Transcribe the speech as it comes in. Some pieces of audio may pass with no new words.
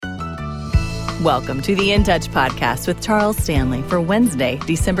Welcome to the In Touch podcast with Charles Stanley for Wednesday,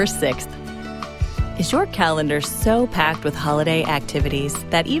 December 6th. Is your calendar so packed with holiday activities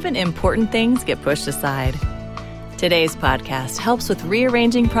that even important things get pushed aside? Today's podcast helps with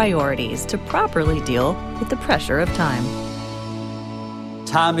rearranging priorities to properly deal with the pressure of time.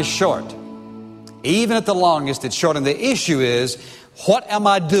 Time is short. Even at the longest, it's short. And the issue is, what am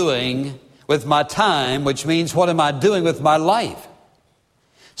I doing with my time, which means what am I doing with my life?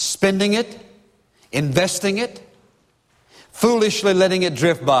 Spending it, investing it, foolishly letting it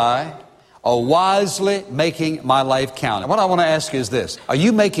drift by, or wisely making my life count. And what I want to ask you is this: are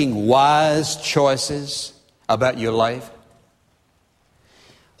you making wise choices about your life?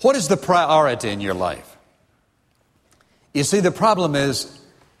 What is the priority in your life? You see, the problem is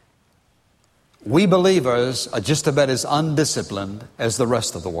we believers are just about as undisciplined as the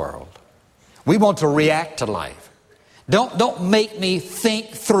rest of the world. We want to react to life. Don't make me think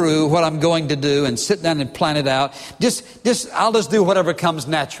through what I'm going to do and sit down and plan it out. I'll just do whatever comes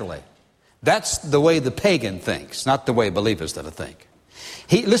naturally. That's the way the pagan thinks, not the way believers that think.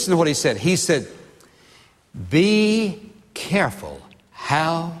 Listen to what he said. He said, be careful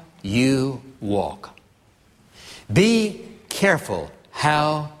how you walk. Be careful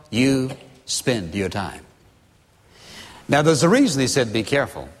how you spend your time. Now, there's a reason he said be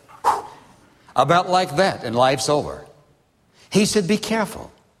careful. About like that, and life's over. He said be careful,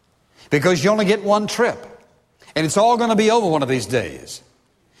 because you only get one trip, and it's all going to be over one of these days.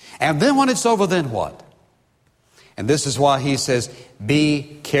 And then when it's over, then what? And this is why he says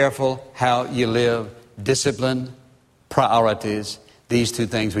be careful how you live. Discipline, priorities, these two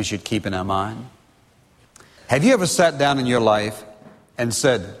things we should keep in our mind. Have you ever sat down in your life and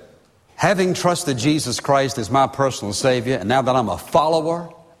said, having trusted Jesus Christ as my personal Savior, and now that I'm a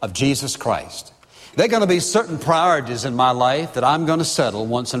follower of Jesus Christ, there are going to be certain priorities in my life that I'm going to settle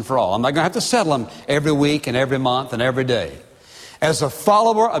once and for all. I'm not going to have to settle them every week and every month and every day. As a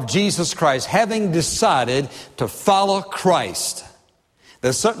follower of Jesus Christ, having decided to follow Christ,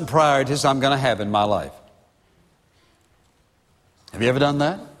 there's certain priorities I'm going to have in my life. Have you ever done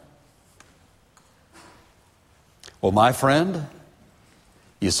that? Well, my friend,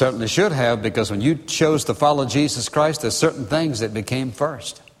 you certainly should have, because when you chose to follow Jesus Christ, there's certain things that became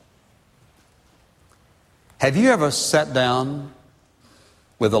first. Have you ever sat down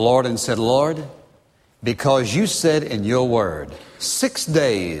with the Lord and said, Lord, because you said in your word, 6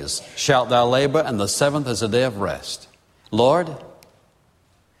 days shalt thou labor, and the seventh is a day of rest. Lord,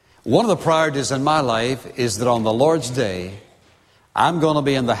 one of the priorities in my life is that on the Lord's day, I'm going to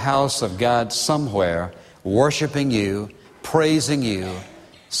be in the house of God somewhere, worshiping you, praising you,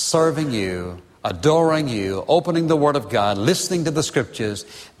 serving you, adoring you, opening the Word of God, listening to the Scriptures,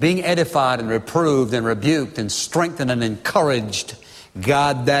 being edified and reproved and rebuked and strengthened and encouraged.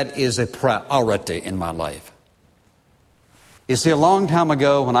 God, that is a priority in my life. You see, a long time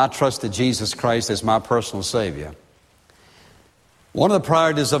ago when I trusted Jesus Christ as my personal Savior, one of the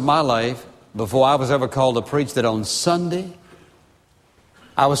priorities of my life, before I was ever called to preach, that on Sunday,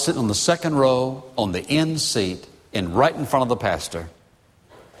 I was sitting on the second row, on the end seat, right in front of the pastor,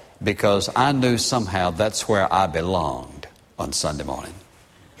 because I knew somehow that's where I belonged on Sunday morning.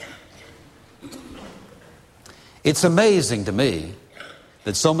 It's amazing to me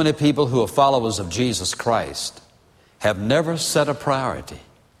that so many people who are followers of Jesus Christ have never set a priority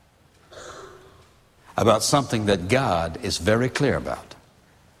about something that God is very clear about.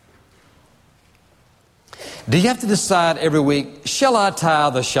 Do you have to decide every week, shall I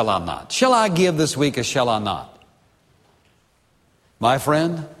tithe or shall I not? Shall I give this week or shall I not? My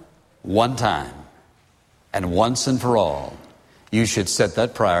friend, one time, and once and for all, you should set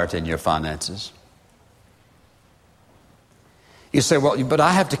that priority in your finances. You say, well, but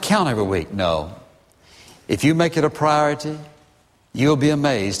I have to count every week. No. If you make it a priority, you'll be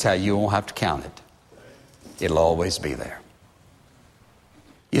amazed how you won't have to count it. It'll always be there.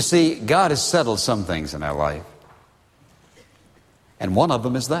 You see, God has settled some things in our life, and one of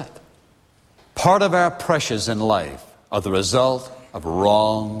them is that. Part of our pressures in life are the result of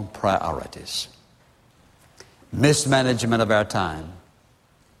wrong priorities. Mismanagement of our time.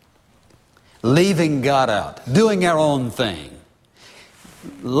 Leaving God out. Doing our own thing.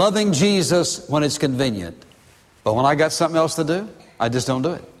 Loving Jesus when it's convenient. But when I got something else to do, I just don't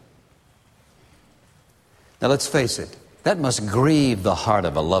do it. Now let's face it. That must grieve the heart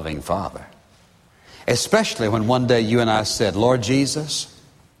of a loving Father. Especially when one day you and I said, Lord Jesus,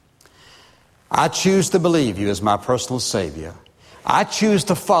 I choose to believe you as my personal Savior. I choose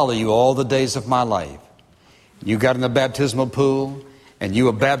to follow you all the days of my life. You got in the baptismal pool and you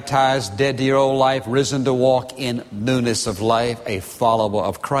were baptized, dead to your old life, risen to walk in newness of life, a follower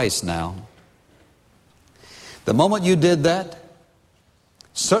of Christ now. The moment you did that,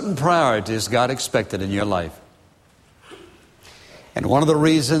 certain priorities God expected in your life. And one of the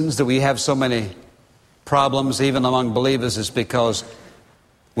reasons that we have so many problems even among believers is because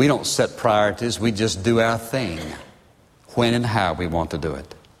we don't set priorities. We just do our thing when and how we want to do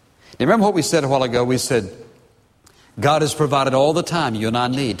it. You remember what we said a while ago? We said, God has provided all the time you and I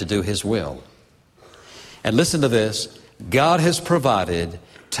need to do His will. And listen to this. God has provided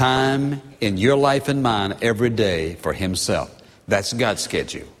time in your life and mine every day for Himself. That's God's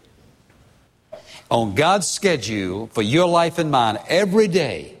schedule. On God's schedule for your life and mine every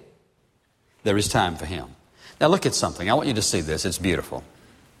day, there is time for Him. Now look at something. I want you to see this. It's beautiful.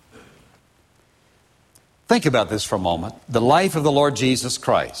 Think about this for a moment. The life of the Lord Jesus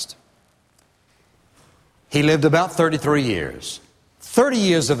Christ. He lived about 33 years. 30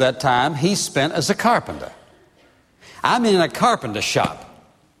 years of that time He spent as a carpenter. I'm in a carpenter shop,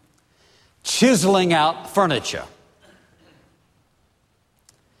 chiseling out furniture.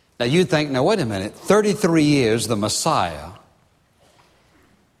 Now you'd think, now wait a minute, 33 years, the Messiah,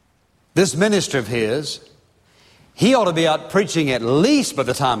 this ministry of His, He ought to be out preaching at least by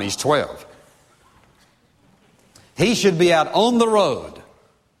the time He's 12. He should be out on the road,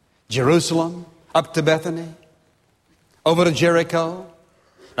 Jerusalem, up to Bethany, over to Jericho.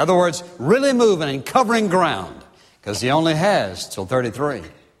 In other words, really moving and covering ground, because He only has till 33.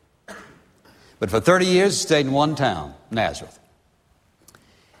 But for 30 years, He stayed in one town, Nazareth.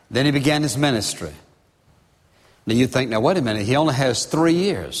 Then He began His ministry. Now you think, now wait a minute, He only has 3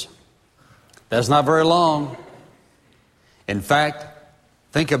 years. That's not very long. In fact,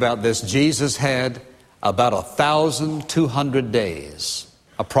 think about this. Jesus had about 1,200 days,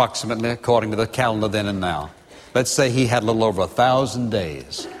 approximately, according to the calendar then and now. Let's say He had a little over 1,000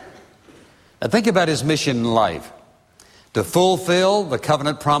 days. Now think about His mission in life. To fulfill the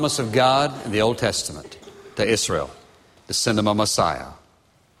covenant promise of God in the Old Testament to Israel, to send them a Messiah.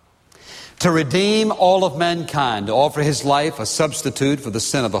 To redeem all of mankind, to offer His life a substitute for the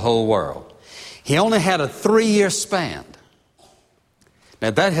sin of the whole world. He only had a 3-year span. Now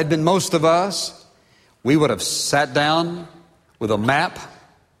if that had been most of us, we would have sat down with a map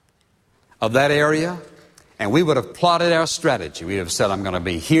of that area and we would have plotted our strategy. We would have said, I'm going to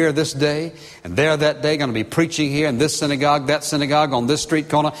be here this day and there that day, going to be preaching here in this synagogue, that synagogue, on this street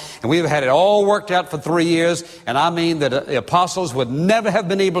corner. And we have had it all worked out for 3 years. And I mean that the apostles would never have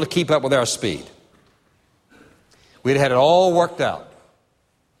been able to keep up with our speed. We'd had it all worked out.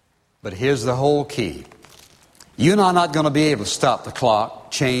 But here's the whole key. You and I are not going to be able to stop the clock,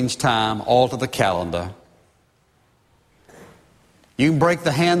 change time, alter the calendar. You can break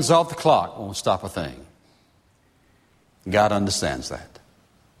the hands off the clock, won't stop a thing. God understands that.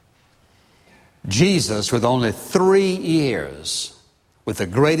 Jesus, with only 3 years, with the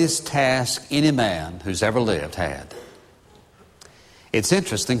greatest task any man who's ever lived had. It's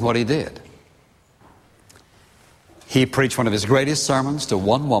interesting what He did. He preached one of His greatest sermons to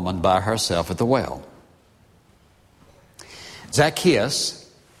one woman by herself at the well. Zacchaeus,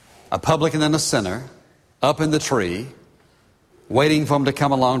 a publican and a sinner, up in the tree, waiting for him to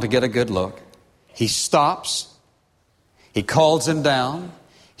come along to get a good look. He stops. He calls him down.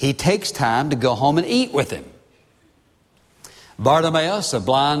 He takes time to go home and eat with him. Bartimaeus, a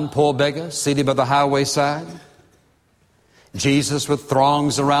blind poor beggar, seated by the highway side. Jesus with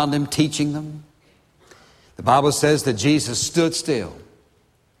throngs around him, teaching them. The Bible says that Jesus stood still,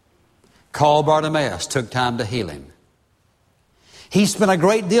 called Bartimaeus, took time to heal him. He spent a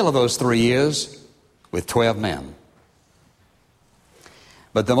great deal of those 3 years with 12 men.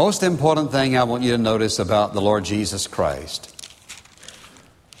 But the most important thing I want you to notice about the Lord Jesus Christ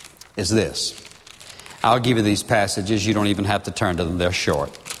is this. I'll give you these passages. You don't even have to turn to them. They're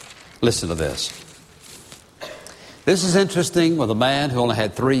short. Listen to this. This is interesting with a man who only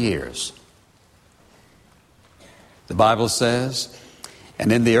had 3 years. The Bible says,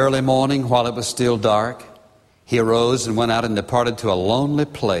 and in the early morning, while it was still dark, He arose and went out and departed to a lonely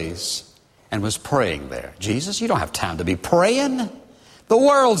place and was praying there. Jesus, you don't have time to be praying. The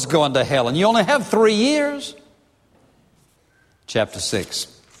world's going to hell and you only have 3 years. Chapter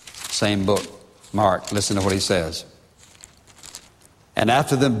 6, same book, Mark. Listen to what he says. And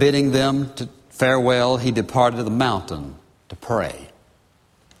after them bidding them to farewell, He departed to the mountain to pray.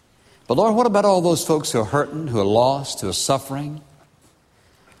 But Lord, what about all those folks who are hurting, who are lost, who are suffering?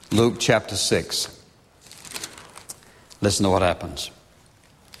 Luke chapter 6. Listen to what happens.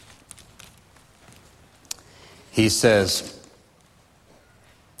 He says,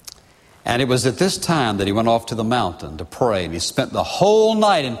 and it was at this time that He went off to the mountain to pray, and He spent the whole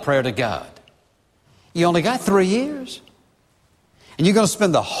night in prayer to God. You only got 3 years? And you're going to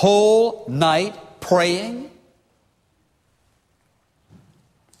spend the whole night praying?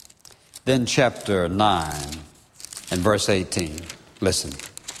 Then chapter 9 and verse 18. Listen.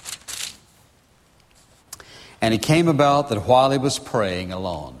 And it came about that while he was praying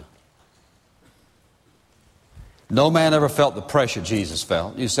alone. No man ever felt the pressure Jesus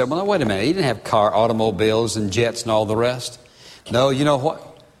felt. You said, well, now, wait a minute. He didn't have automobiles and jets and all the rest. No, you know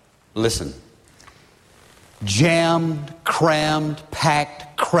what? Listen. Jammed, crammed,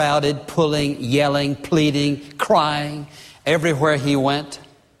 packed, crowded, pulling, yelling, pleading, crying. Everywhere he went,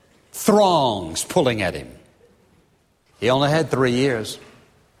 throngs pulling at him. He only had 3 years.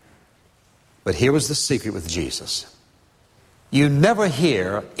 But here was the secret with Jesus. You never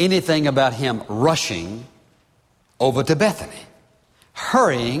hear anything about him rushing over to Bethany,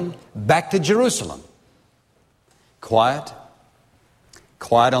 hurrying back to Jerusalem. Quiet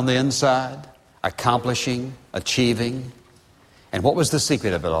on the inside, accomplishing, achieving. And what was the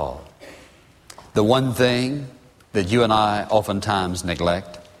secret of it all? The one thing that you and I oftentimes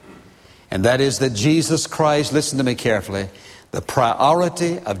neglect, and that is that Jesus Christ, listen to me carefully, the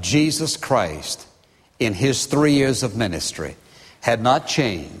priority of Jesus Christ in his 3 years of ministry had not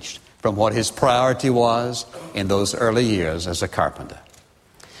changed from what his priority was in those early years as a carpenter.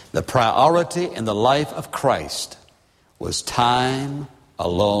 The priority in the life of Christ was time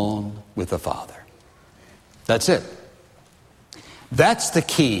alone with the Father. That's it. That's the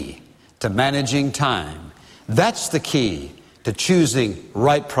key to managing time. That's the key to choosing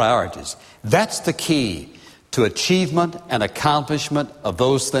right priorities. That's the key to achievement and accomplishment of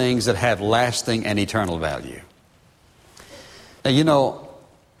those things that have lasting and eternal value. Now, you know,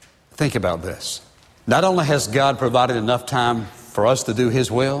 think about this. Not only has God provided enough time for us to do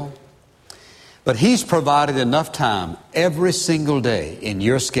his will, but he's provided enough time every single day in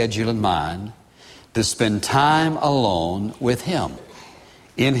your schedule and mine to spend time alone with him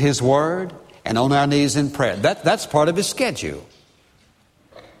in his word and on our knees in prayer. That's part of his schedule.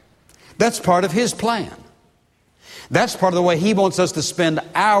 That's part of his plan. That's part of the way he wants us to spend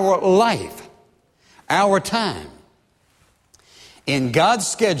our life, our time. In God's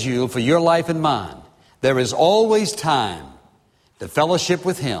schedule for your life and mine, there is always time to fellowship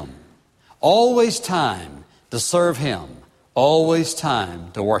with him, always time to serve him, always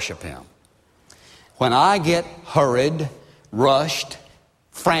time to worship him. When I get hurried, rushed,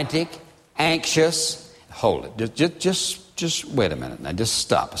 frantic, anxious, hold it. Just wait a minute now. Just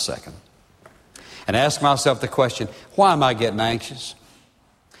stop a second. And ask myself the question, why am I getting anxious?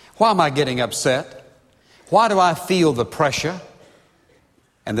 Why am I getting upset? Why do I feel the pressure?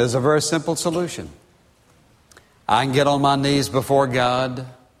 And there's a very simple solution. I can get on my knees before God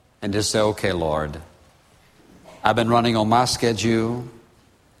and just say, okay, Lord, I've been running on my schedule.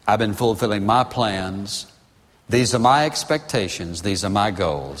 I've been fulfilling my plans. These are my expectations. These are my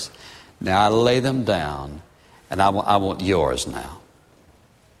goals. Now I lay them down, and I want yours now.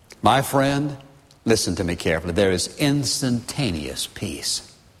 My friend, listen to me carefully. There is instantaneous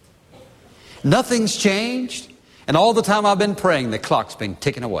peace. Nothing's changed. And all the time I've been praying, the clock's been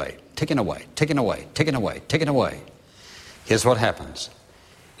ticking away, ticking away, ticking away, ticking away, ticking away. Here's what happens.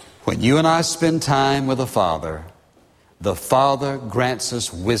 When you and I spend time with the Father grants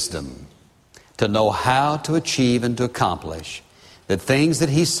us wisdom to know how to achieve and to accomplish the things that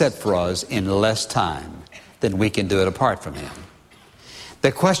he set for us in less time than we can do it apart from him.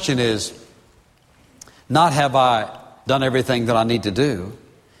 The question is, not have I done everything that I need to do,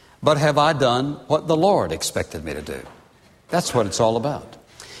 but have I done what the Lord expected me to do? That's what it's all about.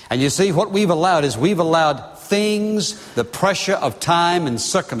 And you see, what we've allowed is we've allowed things, the pressure of time and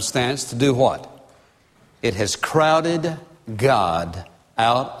circumstance to do what? It has crowded God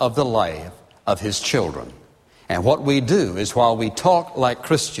out of the life of his children. And what we do is while we talk like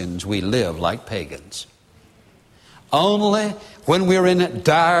Christians, we live like pagans. Only when we're in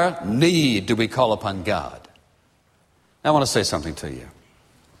dire need do we call upon God. Now, I want to say something to you.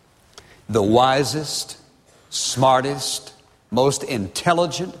 The wisest, smartest, most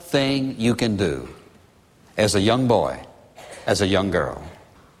intelligent thing you can do as a young boy, as a young girl,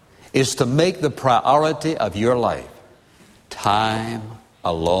 is to make the priority of your life time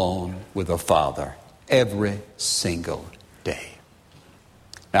alone with the Father every single day.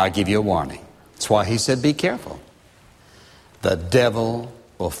 Now, I give you a warning. That's why he said, be careful. The devil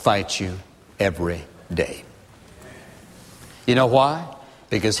will fight you every day. You know why?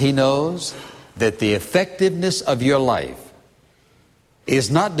 Because he knows that the effectiveness of your life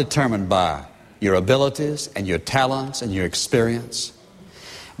is not determined by your abilities and your talents and your experience,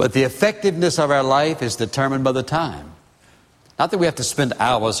 but the effectiveness of our life is determined by the time. Not that we have to spend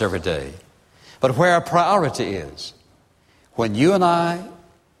hours every day, but where our priority is. When you and I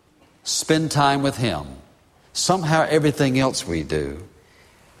spend time with him, somehow everything else we do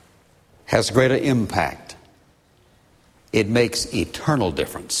has greater impact. It makes eternal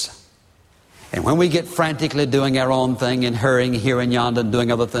difference. And when we get frantically doing our own thing and hurrying here and yonder and doing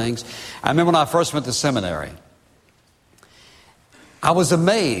other things, I remember when I first went to seminary, I was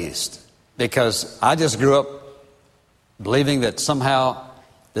amazed because I just grew up believing that somehow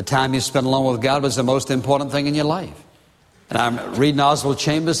the time you spent alone with God was the most important thing in your life. And I'm reading Oswald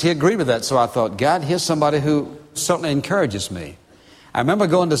Chambers. He agreed with that. So I thought, God, here's somebody who certainly encourages me. I remember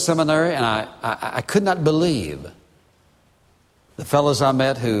going to seminary and I could not believe the fellows I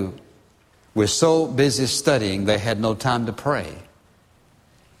met who were so busy studying they had no time to pray.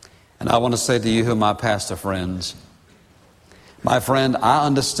 And I want to say to you who are my pastor friends, my friend, I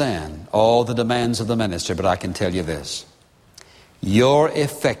understand all the demands of the ministry, but I can tell you this. Your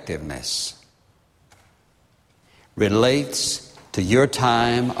effectiveness relates to your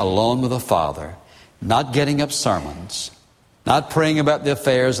time alone with the Father, not getting up sermons, not praying about the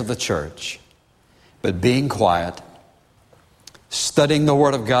affairs of the church, but being quiet, studying the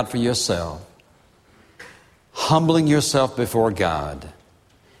Word of God for yourself, humbling yourself before God,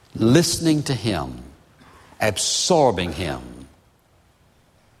 listening to Him, absorbing Him,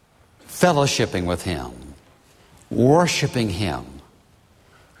 fellowshipping with Him, worshiping Him.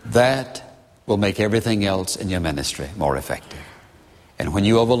 That will make everything else in your ministry more effective. And when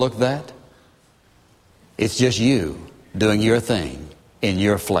you overlook that, it's just you doing your thing in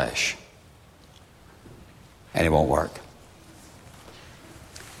your flesh. And it won't work.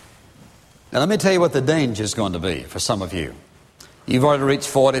 Now let me tell you what the danger is going to be for some of you. You've already reached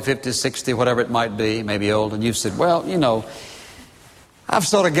 40, 50, 60, whatever it might be, maybe old, and you've said, well, you know, I've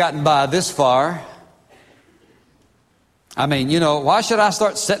sort of gotten by this far. I mean, you know, why should I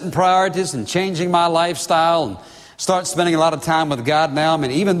start setting priorities and changing my lifestyle and start spending a lot of time with God now? I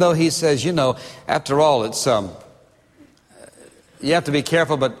mean, even though He says, you know, after all, it's you have to be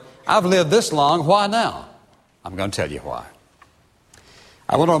careful, but I've lived this long, why now? I'm going to tell you why.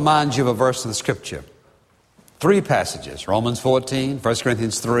 I want to remind you of a verse in the Scripture. 3 passages, Romans 14, 1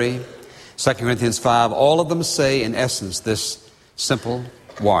 Corinthians 3, 2 Corinthians 5, all of them say in essence this simple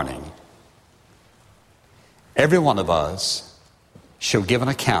warning. Every one of us shall give an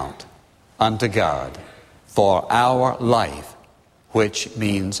account unto God for our life, which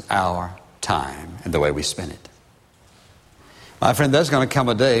means our time and the way we spend it. My friend, there's going to come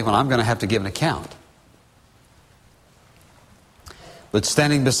a day when I'm going to have to give an account. But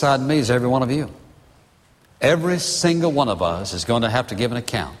standing beside me is every one of you. Every single one of us is going to have to give an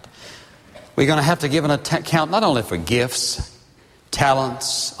account. We're going to have to give an account not only for gifts,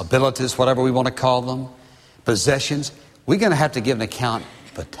 talents, abilities, whatever we want to call them, possessions. We're going to have to give an account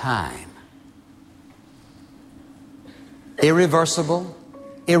for time. Irreversible,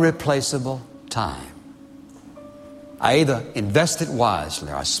 irreplaceable time. I either invest it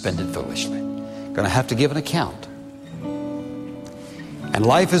wisely or I spend it foolishly. Going to have to give an account. And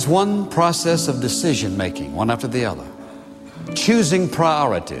life is one process of decision making, one after the other. Choosing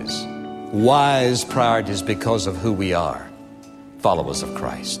priorities, wise priorities because of who we are, followers of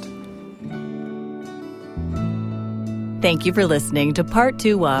Christ. Thank you for listening to Part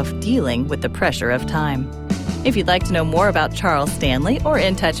 2 of Dealing with the Pressure of Time. If you'd like to know more about Charles Stanley or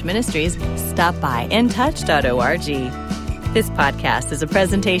In Touch Ministries, stop by intouch.org. This podcast is a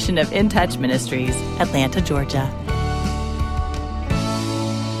presentation of In Touch Ministries, Atlanta, Georgia.